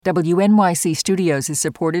WNYC Studios is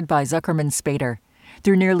supported by Zuckerman Spader.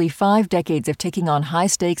 Through nearly 5 decades of taking on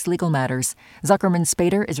high-stakes legal matters, Zuckerman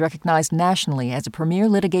Spader is recognized nationally as a premier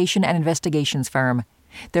litigation and investigations firm.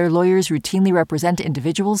 Their lawyers routinely represent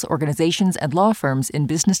individuals, organizations, and law firms in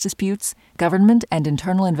business disputes, government and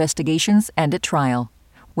internal investigations, and at trial.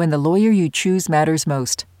 When the lawyer you choose matters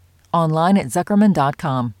most. Online at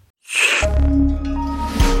Zuckerman.com.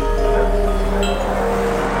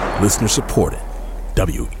 Listener supported.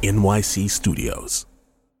 WNYC Studios.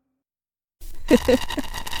 All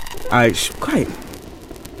right, quiet.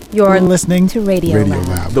 You're listening to Radio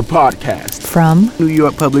Lab, the podcast from New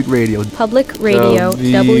York Public Radio. Public Radio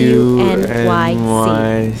WNYC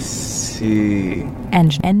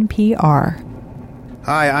and NPR.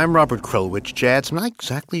 Hi, I'm Robert Krulwich. Jad's not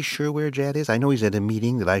exactly sure where Jad is. I know he's at a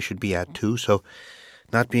meeting that I should be at too, so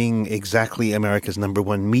not being exactly America's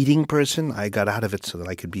 #1 meeting person, I got out of it so that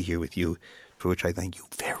I could be here with you, for which I thank you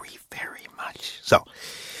very, very much. So,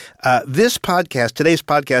 today's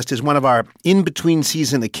podcast, is one of our in-between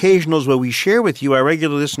season occasionals where we share with you, our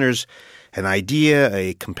regular listeners, an idea,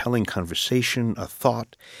 a compelling conversation, a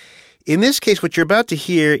thought. In this case, what you're about to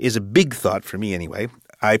hear is a big thought for me anyway.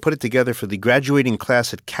 I put it together for the graduating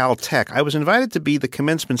class at Caltech. I was invited to be the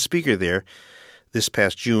commencement speaker there this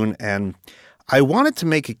past June, and I wanted to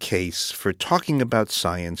make a case for talking about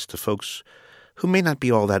science to folks who may not be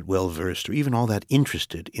all that well-versed or even all that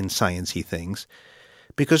interested in science-y things,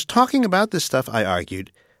 because talking about this stuff, I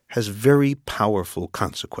argued, has very powerful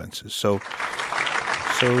consequences. So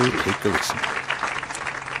take a listen.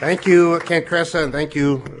 Thank you, Kent Kressa, and thank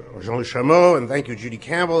you, Jean Chameau, and thank you, Judy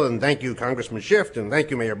Campbell, and thank you, Congressman Schiff, and thank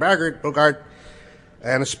you, Mayor Bogart,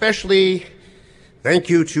 and especially thank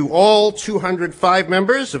you to all 205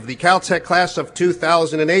 members of the Caltech class of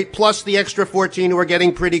 2008, plus the extra 14 who are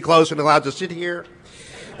getting pretty close and allowed to sit here.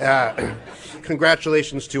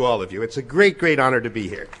 Congratulations to all of you. It's a great, great honor to be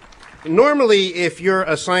here. Normally, if you're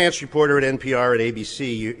a science reporter at NPR, at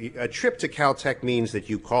ABC, a trip to Caltech means that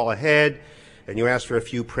you call ahead and you ask for a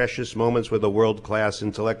few precious moments with a world-class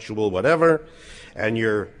intellectual whatever, and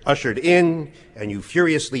you're ushered in, and you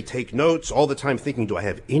furiously take notes, all the time thinking, do I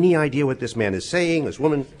have any idea what this man is saying, this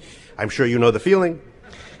woman? I'm sure you know the feeling.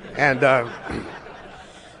 And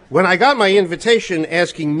when I got my invitation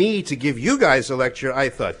asking me to give you guys a lecture, I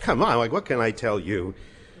thought, come on, like, what can I tell you?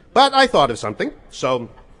 But I thought of something, and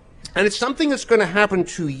it's something that's going to happen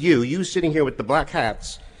to you sitting here with the black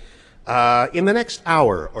hats, in the next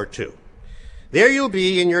hour or two. There you'll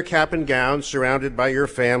be in your cap and gown, surrounded by your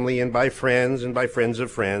family and by friends and by friends of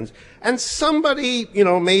friends. And somebody,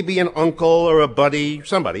 maybe an uncle or a buddy,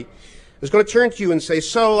 somebody, is going to turn to you and say,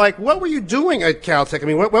 so, what were you doing at Caltech? I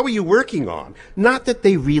mean, what were you working on? Not that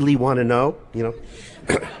they really want to know,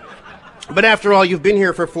 But after all, you've been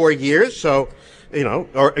here for 4 years, so,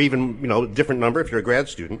 or even, different number if you're a grad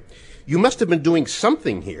student. You must have been doing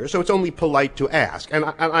something here, so it's only polite to ask. And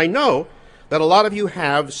I know that a lot of you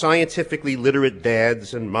have scientifically literate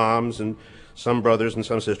dads and moms and some brothers and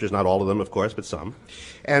some sisters, not all of them, of course, but some.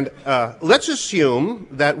 And let's assume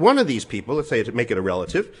that one of these people, let's say to make it a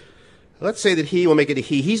relative, let's say that we'll make it a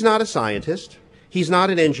he. He's not a scientist. He's not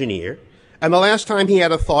an engineer. And the last time he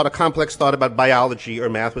had a complex thought about biology or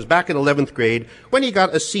math was back in 11th grade when he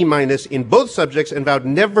got a C- in both subjects and vowed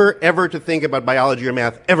never, ever to think about biology or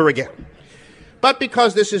math ever again. But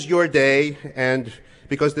because this is your day and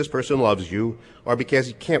because this person loves you, or because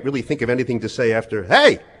he can't really think of anything to say after,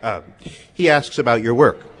 hey, he asks about your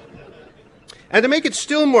work. And to make it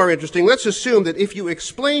still more interesting, let's assume that if you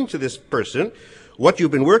explain to this person what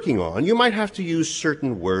you've been working on, you might have to use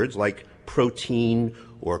certain words like protein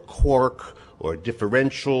or quark or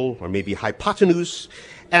differential or maybe hypotenuse.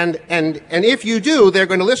 And if you do, they're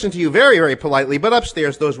going to listen to you very, very politely, but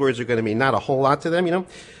upstairs those words are going to mean not a whole lot to them,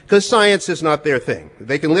 because science is not their thing.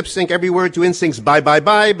 They can lip sync every word to instincts, bye,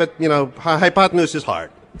 but, hypotenuse is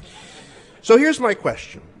hard. So here's my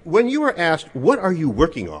question. When you are asked, what are you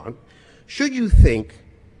working on, should you think,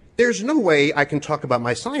 there's no way I can talk about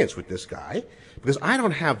my science with this guy, because I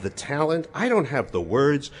don't have the talent, I don't have the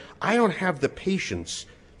words, I don't have the patience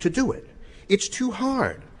to do it. It's too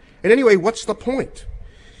hard. And anyway, what's the point?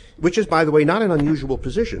 Which is, by the way, not an unusual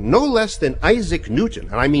position. No less than Isaac Newton,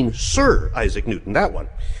 and I mean Sir Isaac Newton, that one,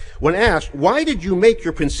 when asked, why did you make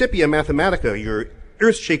your Principia Mathematica, your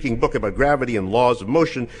earth-shaking book about gravity and laws of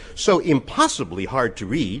motion, so impossibly hard to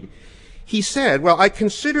read, he said, well, I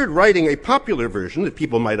considered writing a popular version that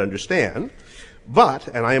people might understand, but,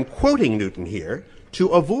 and I am quoting Newton here, to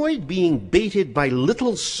avoid being baited by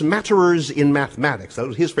little smatterers in mathematics, that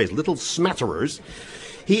was his phrase, little smatterers,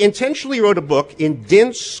 He intentionally wrote a book in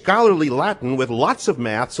dense scholarly Latin with lots of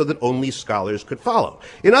math so that only scholars could follow.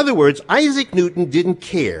 In other words, Isaac Newton didn't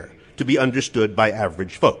care to be understood by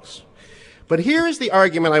average folks. But here is the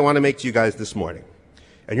argument I want to make to you guys this morning.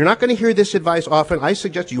 And you're not going to hear this advice often. I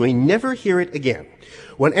suggest you may never hear it again.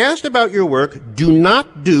 When asked about your work, do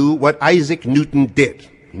not do what Isaac Newton did.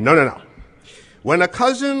 No. When a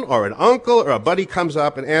cousin or an uncle or a buddy comes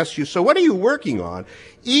up and asks you, so what are you working on?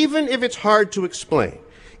 Even if it's hard to explain,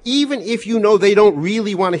 even if you know they don't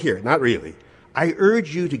really want to hear it, not really, I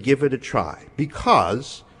urge you to give it a try,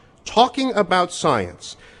 because talking about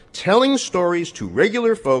science, telling stories to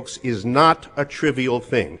regular folks is not a trivial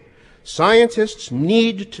thing. Scientists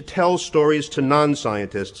need to tell stories to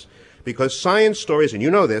non-scientists because science stories, and you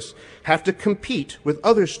know this, have to compete with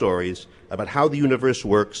other stories about how the universe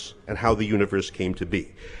works and how the universe came to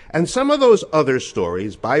be. And some of those other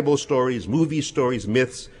stories, Bible stories, movie stories,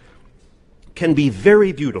 myths, can be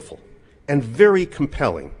very beautiful and very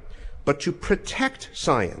compelling. But to protect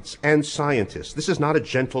science and scientists, this is not a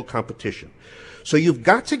gentle competition. So you've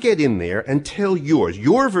got to get in there and tell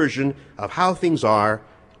your version of how things are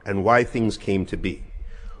and why things came to be.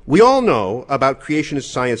 We all know about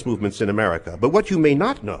creationist science movements in America, but what you may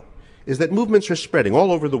not know is that movements are spreading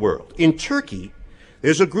all over the world. In Turkey,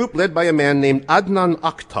 there's a group led by a man named Adnan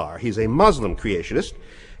Oktar. He's a Muslim creationist,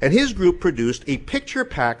 and his group produced a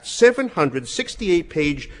picture-packed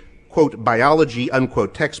 768-page, quote, biology,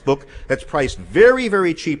 unquote, textbook that's priced very,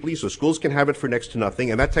 very cheaply so schools can have it for next to nothing,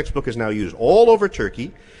 and that textbook is now used all over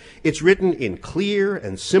Turkey. It's written in clear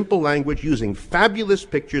and simple language using fabulous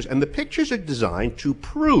pictures, and the pictures are designed to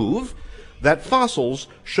prove that fossils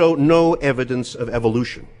show no evidence of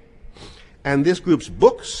evolution. And this group's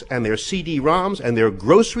books and their CD-ROMs and their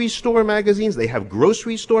grocery store magazines, they have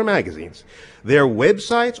grocery store magazines. Their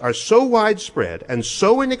websites are so widespread and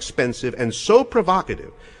so inexpensive and so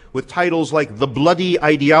provocative, with titles like The Bloody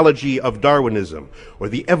Ideology of Darwinism or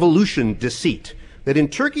The Evolution Deceit, that in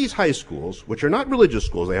Turkey's high schools, which are not religious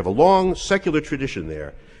schools, they have a long secular tradition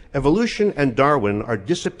there, evolution and Darwin are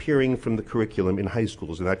disappearing from the curriculum in high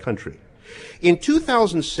schools in that country. In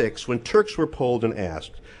 2006, when Turks were polled and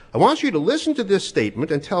asked, I want you to listen to this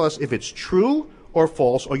statement and tell us if it's true or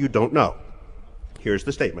false or you don't know. Here's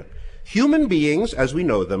the statement. Human beings, as we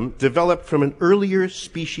know them, developed from an earlier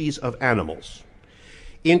species of animals.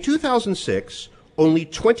 In 2006, only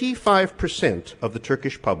 25% of the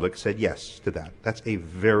Turkish public said yes to that. That's a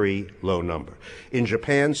very low number. In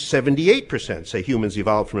Japan, 78% say humans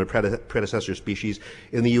evolved from a predecessor species.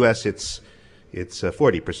 In the U.S., it's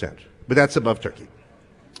 40%. But that's above Turkey.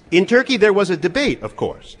 In Turkey, there was a debate, of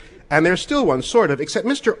course, and there's still one, sort of, except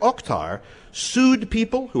Mr. Oktar sued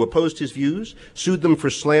people who opposed his views, sued them for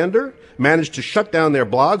slander, managed to shut down their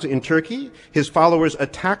blogs in Turkey. His followers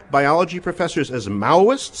attacked biology professors as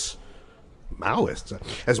Maoists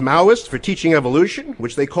for teaching evolution,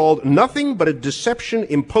 which they called nothing but a deception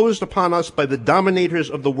imposed upon us by the dominators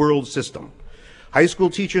of the world system. High school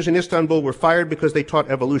teachers in Istanbul were fired because they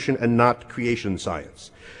taught evolution and not creation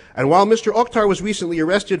science. And while Mr. Oktar was recently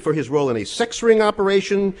arrested for his role in a sex ring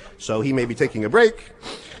operation, so he may be taking a break,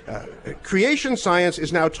 creation science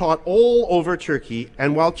is now taught all over Turkey,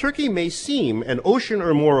 and while Turkey may seem an ocean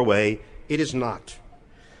or more away, it is not.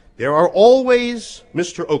 There are always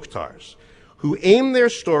Mr. Oktars who aim their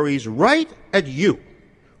stories right at you,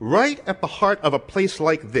 right at the heart of a place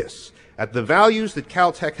like this, at the values that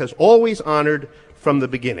Caltech has always honored from the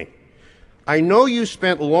beginning. I know you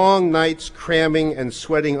spent long nights cramming and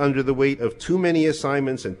sweating under the weight of too many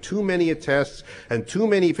assignments and too many tests and too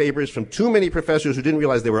many papers from too many professors who didn't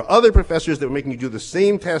realize there were other professors that were making you do the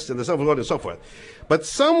same test and so forth and so forth. But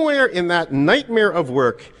somewhere in that nightmare of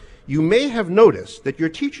work, you may have noticed that your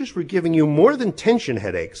teachers were giving you more than tension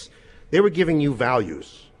headaches. They were giving you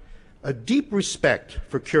values, a deep respect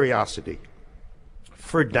for curiosity,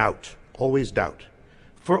 for doubt, always doubt,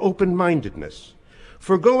 for open-mindedness,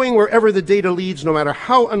 for going wherever the data leads, no matter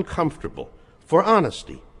how uncomfortable, for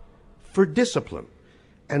honesty, for discipline,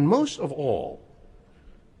 and most of all,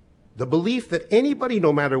 the belief that anybody,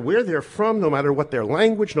 no matter where they're from, no matter what their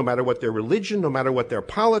language, no matter what their religion, no matter what their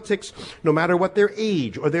politics, no matter what their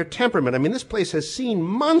age or their temperament. I mean, this place has seen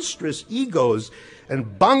monstrous egos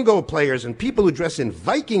and bongo players and people who dress in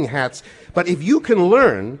Viking hats. But if you can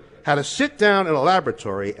learn how to sit down in a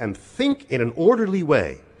laboratory and think in an orderly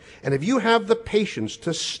way, and if you have the patience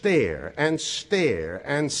to stare and stare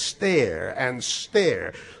and stare and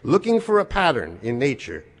stare, looking for a pattern in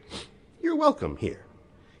nature, you're welcome here.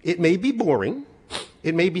 It may be boring,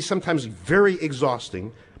 it may be sometimes very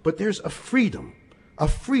exhausting, but there's a freedom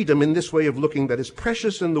in this way of looking that is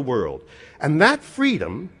precious in the world. And that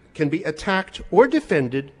freedom can be attacked or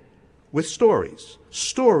defended with stories.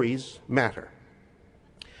 Stories matter.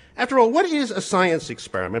 After all, what is a science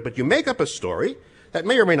experiment? But you make up a story that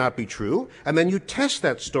may or may not be true, and then you test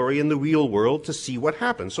that story in the real world to see what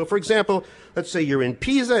happens. So, for example, let's say you're in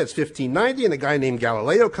Pisa, it's 1590, and a guy named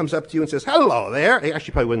Galileo comes up to you and says, "Hello there." He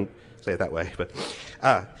actually probably wouldn't say it that way, but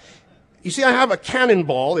you see, I have a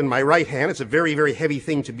cannonball in my right hand. It's a very, very heavy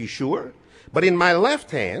thing to be sure. But in my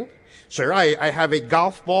left hand, sir, I have a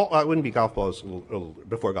golf ball. It wouldn't be golf ball, it's a little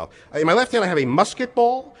before golf. In my left hand, I have a musket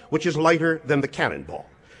ball, which is lighter than the cannonball.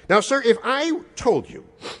 Now, sir, if I told you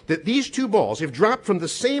that these two balls, if dropped from the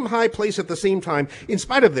same high place at the same time, in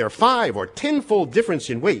spite of their 5 or 10-fold difference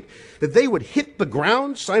in weight, that they would hit the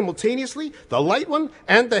ground simultaneously, the light one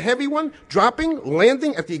and the heavy one, dropping,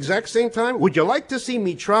 landing at the exact same time, would you like to see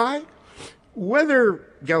me try? Whether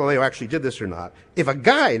Galileo actually did this or not, if a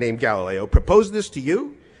guy named Galileo proposed this to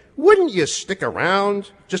you, wouldn't you stick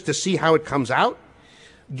around just to see how it comes out?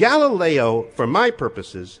 Galileo, for my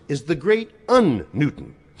purposes, is the great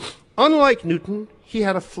un-Newton. Unlike Newton, he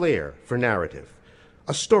had a flair for narrative,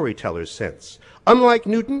 a storyteller's sense. Unlike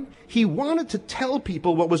Newton, he wanted to tell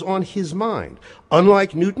people what was on his mind.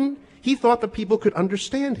 Unlike Newton, he thought that people could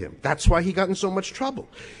understand him. That's why he got in so much trouble.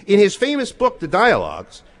 In his famous book, The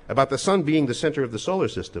Dialogues, about the sun being the center of the solar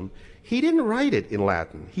system, he didn't write it in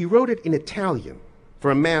Latin. He wrote it in Italian for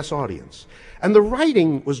a mass audience. And the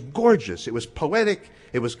writing was gorgeous. It was poetic.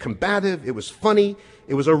 It was combative. It was funny.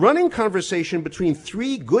 It was a running conversation between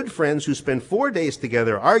 3 good friends who spent 4 days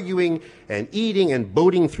together arguing and eating and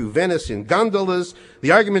boating through Venice in gondolas.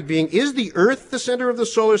 The argument being, is the Earth the center of the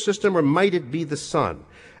solar system or might it be the sun?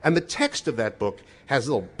 And the text of that book has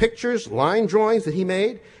little pictures, line drawings that he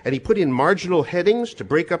made, and he put in marginal headings to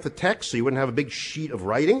break up the text so you wouldn't have a big sheet of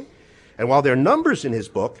writing. And while there are numbers in his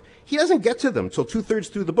book, he doesn't get to them till 2/3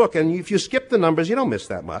 through the book, and if you skip the numbers, you don't miss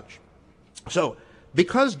that much. So,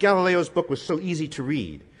 because Galileo's book was so easy to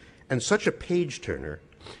read and such a page-turner,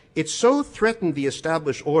 it so threatened the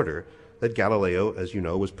established order that Galileo, as you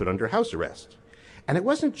know, was put under house arrest. And it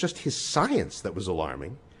wasn't just his science that was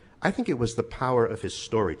alarming. I think it was the power of his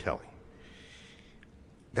storytelling.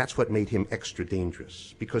 That's what made him extra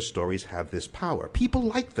dangerous, because stories have this power. People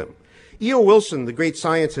like them. E.O. Wilson, the great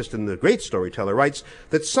scientist and the great storyteller, writes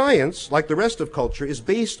that science, like the rest of culture, is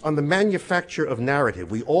based on the manufacture of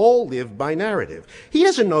narrative. We all live by narrative. He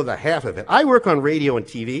doesn't know the half of it. I work on radio and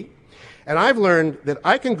TV, and I've learned that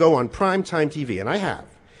I can go on primetime TV, and I have,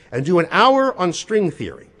 and do an hour on string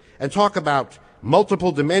theory and talk about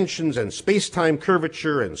multiple dimensions and space-time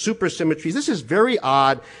curvature and supersymmetries. This is very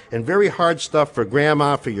odd and very hard stuff for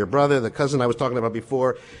grandma, for your brother, the cousin I was talking about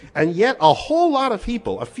before. And yet a whole lot of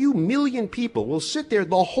people, a few million people, will sit there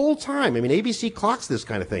the whole time. I mean, ABC clocks this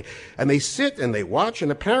kind of thing. And they sit and they watch,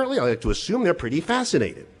 and apparently, I like to assume they're pretty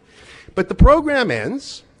fascinated. But the program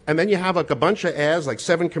ends, and then you have like a bunch of ads, like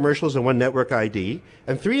 7 commercials and 1 network ID,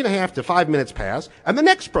 and 3.5 to 5 minutes pass, and the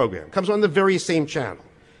next program comes on the very same channel.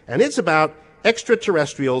 And it's about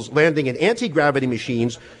extraterrestrials landing in anti-gravity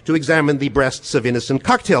machines to examine the breasts of innocent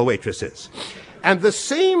cocktail waitresses. And the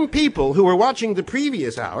same people who were watching the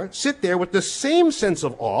previous hour sit there with the same sense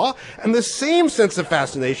of awe and the same sense of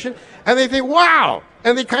fascination, and they think, wow,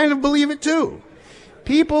 and they kind of believe it too.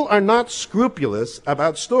 People are not scrupulous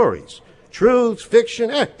about stories. Truth,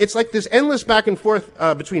 fiction, it's like this endless back and forth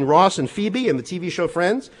between Ross and Phoebe in the TV show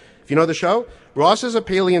Friends. If you know the show, Ross is a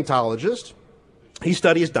paleontologist. He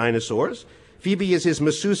studies dinosaurs. Phoebe is his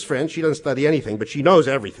masseuse friend. She doesn't study anything, but she knows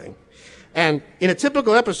everything. And in a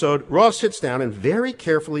typical episode, Ross sits down and very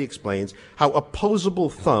carefully explains how opposable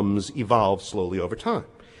thumbs evolve slowly over time.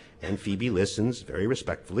 And Phoebe listens very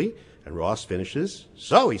respectfully, and Ross finishes.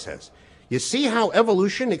 So, he says, you see how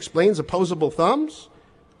evolution explains opposable thumbs?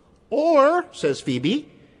 Or, says Phoebe,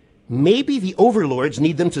 maybe the overlords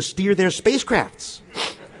need them to steer their spacecrafts.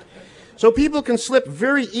 So people can slip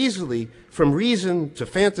very easily from reason to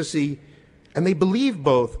fantasy, and they believe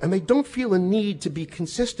both, and they don't feel a need to be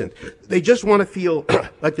consistent. They just want to feel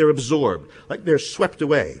like they're absorbed, like they're swept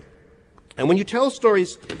away. And when you tell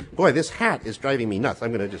stories, boy, this hat is driving me nuts.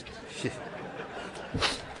 I'm going to just...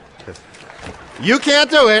 You can't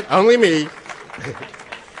do it, only me.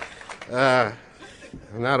 I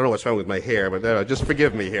don't know what's wrong with my hair, but just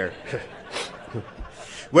forgive me here.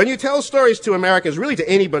 When you tell stories to Americans, really to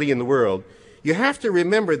anybody in the world, you have to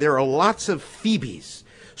remember there are lots of Phoebes.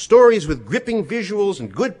 Stories with gripping visuals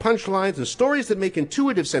and good punchlines, and stories that make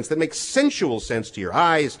intuitive sense, that make sensual sense to your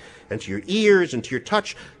eyes and to your ears and to your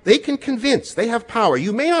touch. They can convince. They have power.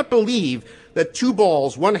 You may not believe that 2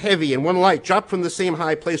 balls, 1 heavy and 1 light, dropped from the same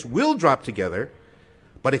high place will drop together,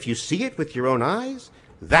 but if you see it with your own eyes,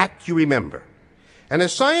 that you remember. And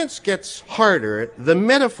as science gets harder, the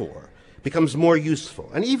metaphor becomes more useful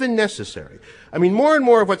and even necessary. I mean, more and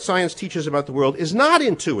more of what science teaches about the world is not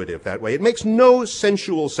intuitive that way. It makes no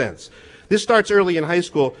sensual sense. This starts early in high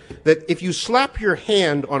school, that if you slap your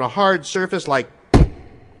hand on a hard surface like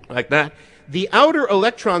that, the outer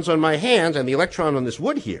electrons on my hands and the electron on this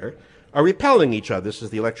wood here are repelling each other. This is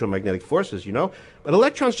the electromagnetic forces, you know. But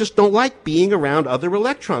electrons just don't like being around other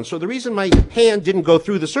electrons. So the reason my hand didn't go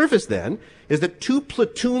through the surface then is that two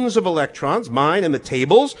platoons of electrons, mine and the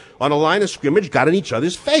table's, on a line of scrimmage got in each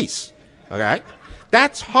other's face. Okay?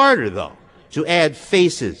 That's harder, though, to add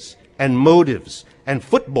faces and motives and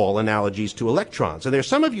football analogies to electrons. And there's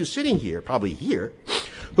some of you sitting here, probably here,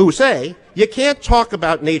 who say, you can't talk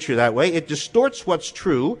about nature that way. It distorts what's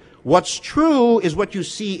true. What's true is what you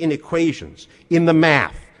see in equations, in the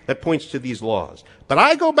math that points to these laws. But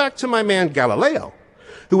I go back to my man Galileo,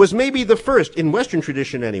 who was maybe the first, in Western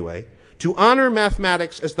tradition anyway, to honor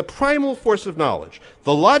mathematics as the primal force of knowledge.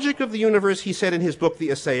 The logic of the universe, he said in his book,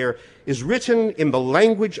 The Essayer, is written in the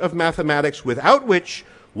language of mathematics, without which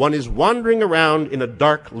one is wandering around in a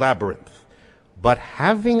dark labyrinth. But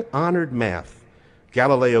having honored math,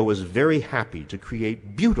 Galileo was very happy to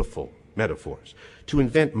create beautiful metaphors, to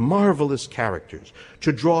invent marvelous characters,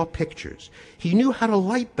 to draw pictures. He knew how to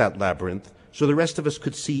light that labyrinth so the rest of us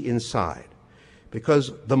could see inside.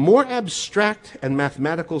 Because the more abstract and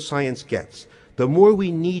mathematical science gets, the more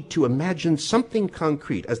we need to imagine something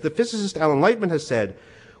concrete. As the physicist Alan Lightman has said,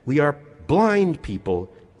 we are blind people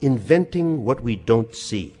inventing what we don't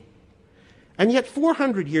see. And yet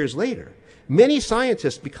 400 years later, many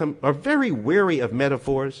scientists are very wary of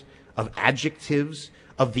metaphors, of adjectives,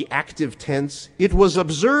 of the active tense. It was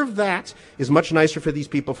observed that is much nicer for these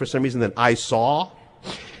people for some reason than I saw.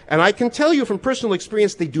 And I can tell you from personal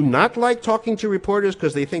experience, they do not like talking to reporters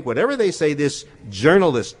because they think whatever they say, this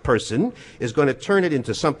journalist person is going to turn it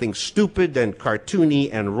into something stupid and cartoony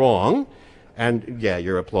and wrong. And yeah,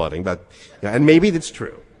 you're applauding, but and maybe that's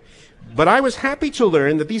true. But I was happy to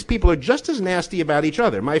learn that these people are just as nasty about each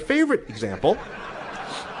other. My favorite example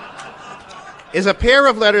is a pair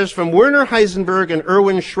of letters from Werner Heisenberg and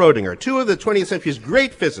Erwin Schrödinger, two of the 20th century's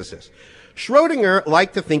great physicists. Schrödinger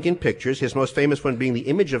liked to think in pictures, his most famous one being the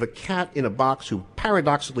image of a cat in a box who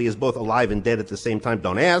paradoxically is both alive and dead at the same time.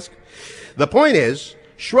 Don't ask. The point is,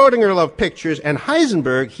 Schrödinger loved pictures, and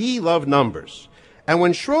Heisenberg, he loved numbers. And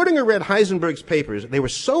when Schrödinger read Heisenberg's papers, they were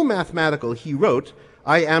so mathematical, he wrote,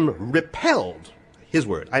 I am repelled, his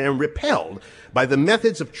word, I am repelled by the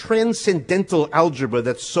methods of transcendental algebra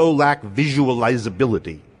that so lack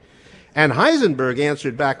visualizability. And Heisenberg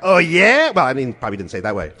answered back, oh yeah? Well, I mean, probably didn't say it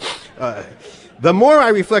that way. The more I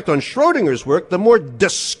reflect on Schrödinger's work, the more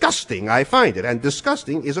disgusting I find it. And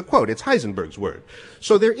disgusting is a quote. It's Heisenberg's word.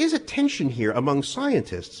 So there is a tension here among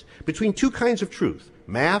scientists between two kinds of truth,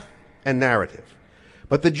 math and narrative.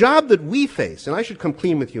 But the job that we face, and I should come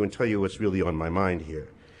clean with you and tell you what's really on my mind here,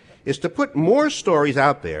 is to put more stories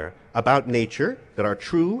out there about nature that are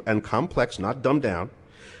true and complex, not dumbed down,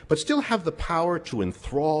 but still have the power to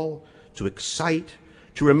enthrall, to excite,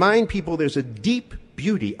 to remind people there's a deep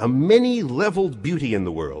beauty, a many-leveled beauty in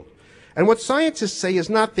the world. And what scientists say is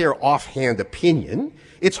not their offhand opinion.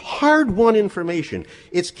 It's hard-won information.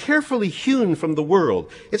 It's carefully hewn from the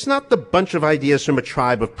world. It's not the bunch of ideas from a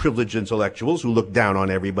tribe of privileged intellectuals who look down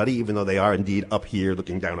on everybody, even though they are indeed up here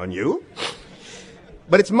looking down on you.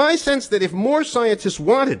 But it's my sense that if more scientists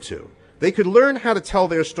wanted to, they could learn how to tell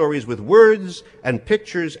their stories with words and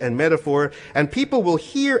pictures and metaphor, and people will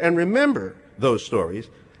hear and remember those stories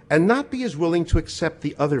and not be as willing to accept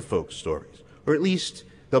the other folks' stories, or at least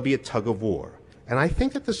there'll be a tug of war. And I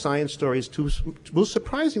think that the science stories will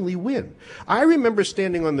surprisingly win. I remember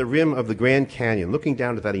standing on the rim of the Grand Canyon, looking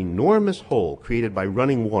down at that enormous hole created by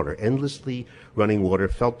running water, endlessly running water,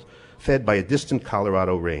 fed by a distant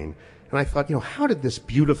Colorado rain. And I thought, how did this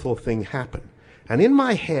beautiful thing happen? And in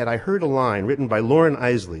my head, I heard a line written by Loren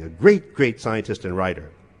Eiseley, a great, great scientist and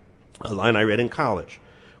writer, a line I read in college,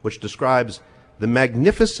 which describes the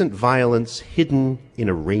magnificent violence hidden in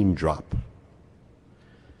a raindrop.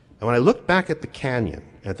 And when I looked back at the canyon,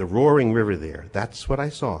 at the roaring river there, that's what I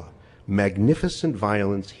saw. Magnificent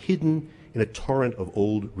violence hidden in a torrent of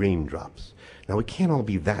old raindrops. Now, we can't all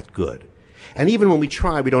be that good. And even when we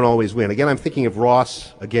try, we don't always win. Again, I'm thinking of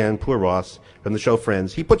Ross, again, poor Ross, from the show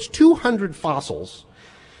Friends. He puts 200 fossils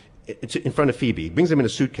in front of Phoebe. He brings them in a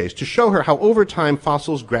suitcase to show her how over time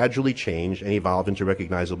fossils gradually change and evolve into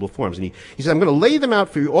recognizable forms. And he says, I'm going to lay them out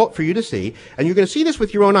for you to see, and you're going to see this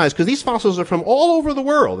with your own eyes, because these fossils are from all over the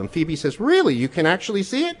world. And Phoebe says, really, you can actually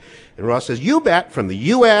see it? And Ross says, you bet, from the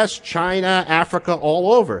U.S., China, Africa,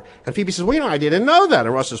 all over. And Phoebe says, well, I didn't know that.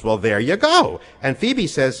 And Ross says, well, there you go. And Phoebe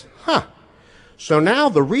says, so now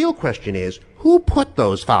the real question is, who put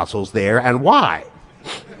those fossils there and why?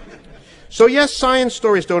 So yes, science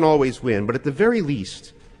stories don't always win, but at the very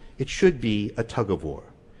least, it should be a tug-of-war.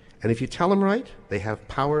 And if you tell them right, they have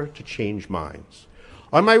power to change minds.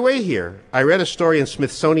 On my way here, I read a story in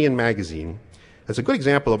Smithsonian Magazine. That's a good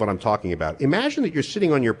example of what I'm talking about. Imagine that you're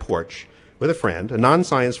sitting on your porch with a friend, a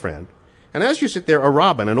non-science friend, and as you sit there, a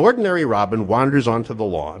robin, an ordinary robin, wanders onto the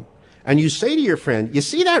lawn, and you say to your friend, you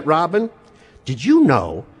see that robin? Did you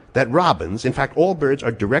know that robins, in fact, all birds,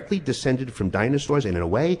 are directly descended from dinosaurs, and in a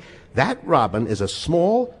way, that robin is a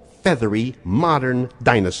small, feathery, modern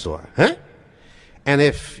dinosaur, huh? And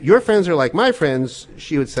if your friends are like my friends,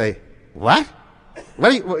 she would say, what?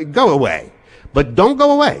 Go away. But don't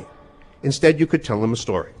go away. Instead, you could tell them a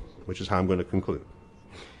story, which is how I'm going to conclude.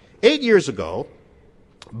 8 years ago,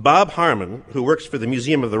 Bob Harmon, who works for the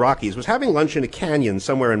Museum of the Rockies, was having lunch in a canyon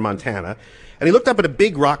somewhere in Montana, and he looked up at a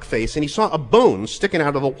big rock face, and he saw a bone sticking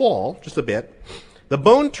out of the wall, just a bit. The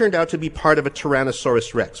bone turned out to be part of a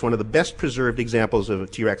Tyrannosaurus rex, one of the best preserved examples of a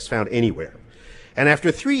T-Rex found anywhere. And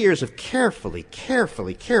after 3 years of carefully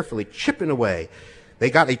chipping away,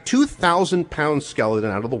 they got a 2,000-pound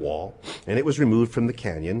skeleton out of the wall, and it was removed from the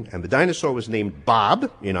canyon, and the dinosaur was named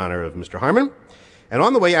Bob, in honor of Mr. Harmon. And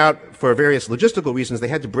on the way out, for various logistical reasons, they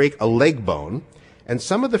had to break a leg bone, and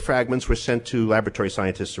some of the fragments were sent to laboratory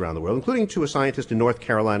scientists around the world, including to a scientist in North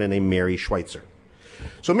Carolina named Mary Schweitzer.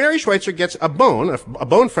 So Mary Schweitzer gets a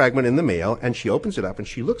bone fragment in the mail, and she opens it up and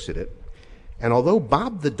she looks at it. And although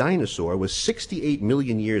Bob the dinosaur was 68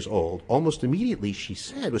 million years old, almost immediately she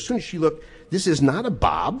said, as soon as she looked, this is not a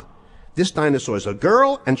Bob. This dinosaur is a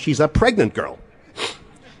girl, and she's a pregnant girl.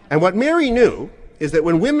 And what Mary knew is that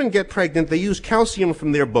when women get pregnant, they use calcium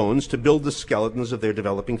from their bones to build the skeletons of their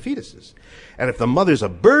developing fetuses. And if the mother's a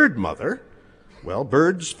bird mother, well,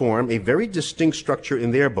 birds form a very distinct structure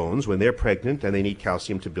in their bones when they're pregnant and they need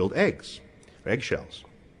calcium to build eggs, eggshells.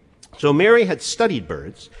 So Mary had studied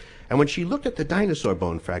birds, and when she looked at the dinosaur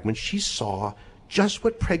bone fragment, she saw just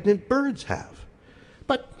what pregnant birds have.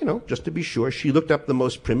 But, just to be sure, she looked up the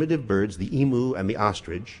most primitive birds, the emu and the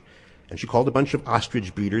ostrich, and she called a bunch of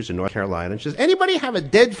ostrich breeders in North Carolina, and she says, anybody have a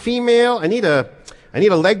dead female? I need a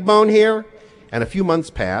leg bone here. And a few months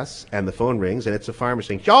pass, and the phone rings, and it's a farmer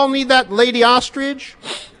saying, y'all need that lady ostrich?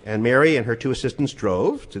 And Mary and her two assistants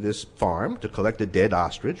drove to this farm to collect a dead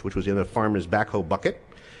ostrich, which was in a farmer's backhoe bucket,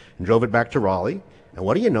 and drove it back to Raleigh. And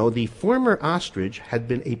what do you know? The former ostrich had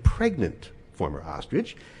been a pregnant former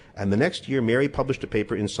ostrich. And the next year, Mary published a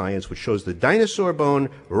paper in Science which shows the dinosaur bone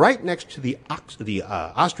right next to the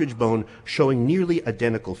ostrich bone, showing nearly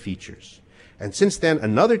identical features. And since then,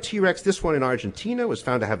 another T-Rex, this one in Argentina, was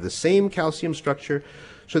found to have the same calcium structure.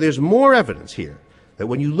 So there's more evidence here that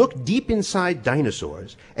when you look deep inside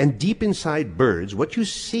dinosaurs and deep inside birds, what you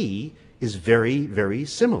see is very, very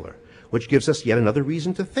similar, which gives us yet another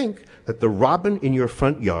reason to think that the robin in your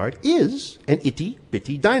front yard is an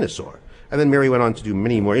itty-bitty dinosaur. And then Mary went on to do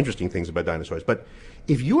many more interesting things about dinosaurs. But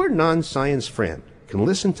if your non-science friend can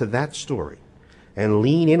listen to that story and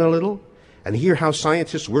lean in a little and hear how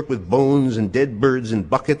scientists work with bones and dead birds in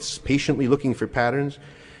buckets, patiently looking for patterns,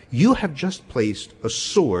 you have just placed a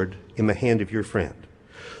sword in the hand of your friend.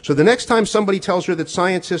 So the next time somebody tells her that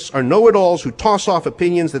scientists are know-it-alls who toss off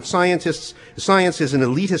opinions that science is an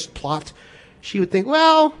elitist plot, she would think,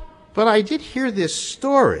 well, but I did hear this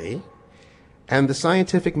story. And the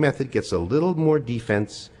scientific method gets a little more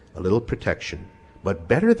defense, a little protection. But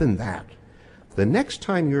better than that, the next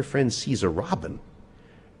time your friend sees a robin,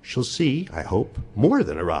 she'll see, I hope, more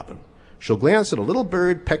than a robin. She'll glance at a little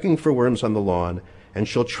bird pecking for worms on the lawn, and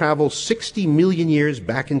she'll travel 60 million years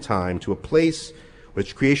back in time to a place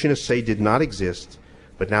which creationists say did not exist,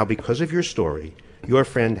 but now because of your story, your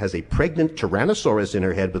friend has a pregnant Tyrannosaurus in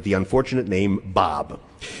her head with the unfortunate name Bob,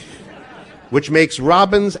 which makes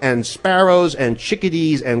robins and sparrows and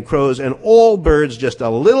chickadees and crows and all birds just a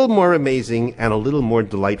little more amazing and a little more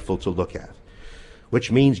delightful to look at,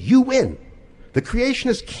 which means you win. The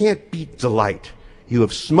creationists can't beat delight. You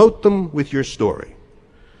have smote them with your story.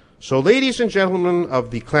 So, ladies and gentlemen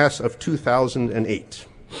of the class of 2008,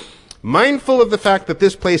 mindful of the fact that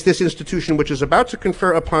this place, this institution, which is about to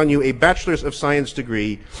confer upon you a Bachelor's of Science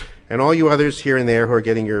degree, and all you others here and there who are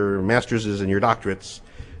getting your master's and your doctorates,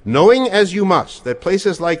 knowing as you must that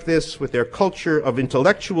places like this, with their culture of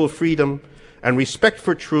intellectual freedom and respect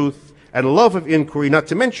for truth and love of inquiry, not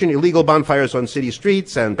to mention illegal bonfires on city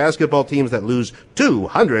streets and basketball teams that lose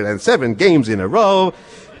 207 games in a row,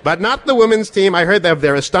 but not the women's team. I heard of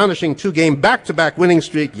their astonishing 2-game back-to-back winning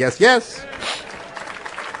streak. Yes, yes.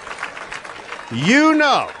 You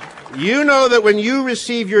know that when you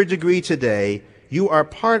receive your degree today, you are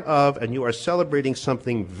part of and you are celebrating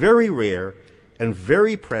something very rare and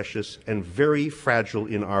very precious and very fragile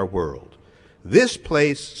in our world. This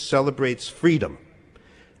place celebrates freedom.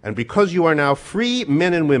 And because you are now free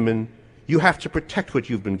men and women, you have to protect what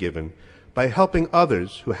you've been given by helping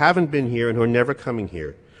others who haven't been here and who are never coming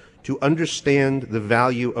here to understand the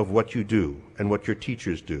value of what you do and what your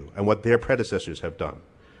teachers do and what their predecessors have done.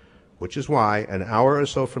 Which is why an hour or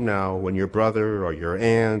so from now, when your brother or your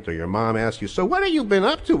aunt or your mom asks you, so what have you been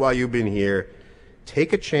up to while you've been here?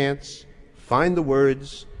 Take a chance, find the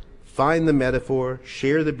words, find the metaphor,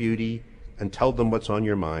 share the beauty, and tell them what's on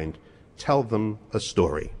your mind. Tell them a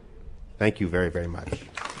story. Thank you very, very much.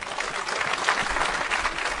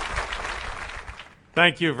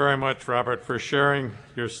 Thank you very much, Robert, for sharing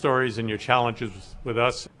your stories and your challenges with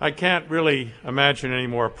us. I can't really imagine any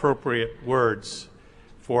more appropriate words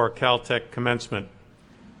for Caltech commencement.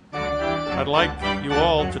 I'd like you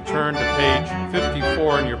all to turn to page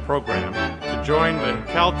 54 in your program to join the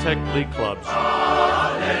Caltech Glee Clubs.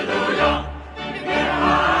 Hallelujah!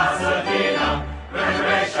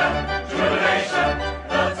 Restoration, jubilation,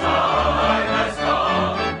 the time has come.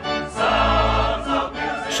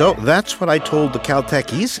 So that's what I told the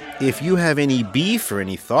Caltechies. If you have any beef or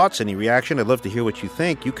any thoughts, any reaction, I'd love to hear what you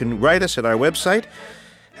think. You can write us at our website.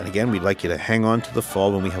 And again, we'd like you to hang on to the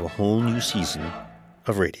fall when we have a whole new season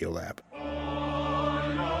of Radiolab.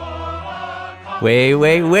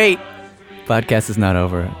 Wait. Podcast is not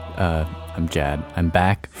over. I'm Jad. I'm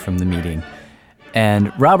back from the meeting.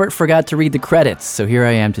 And Robert forgot to read the credits, so here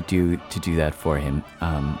I am to do that for him.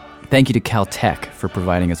 Thank you to Caltech for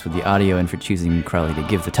providing us with the audio and for choosing Crowley to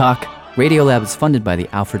give the talk. Radiolab is funded by the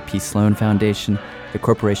Alfred P. Sloan Foundation, the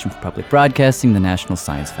Corporation for Public Broadcasting, the National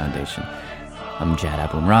Science Foundation. I'm Jad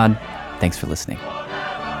Abumrad. Thanks for listening.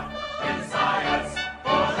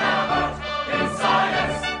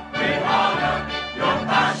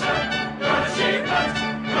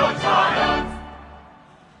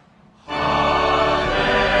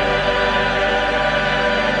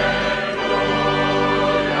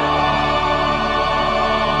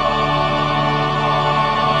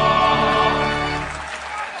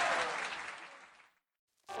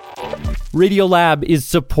 Radiolab is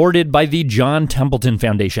supported by the John Templeton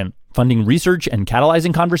Foundation, funding research and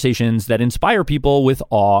catalyzing conversations that inspire people with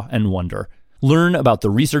awe and wonder. Learn about the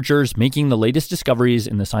researchers making the latest discoveries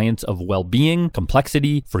in the science of well-being,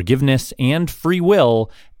 complexity, forgiveness, and free will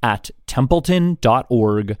at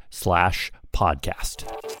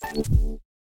templeton.org/podcast.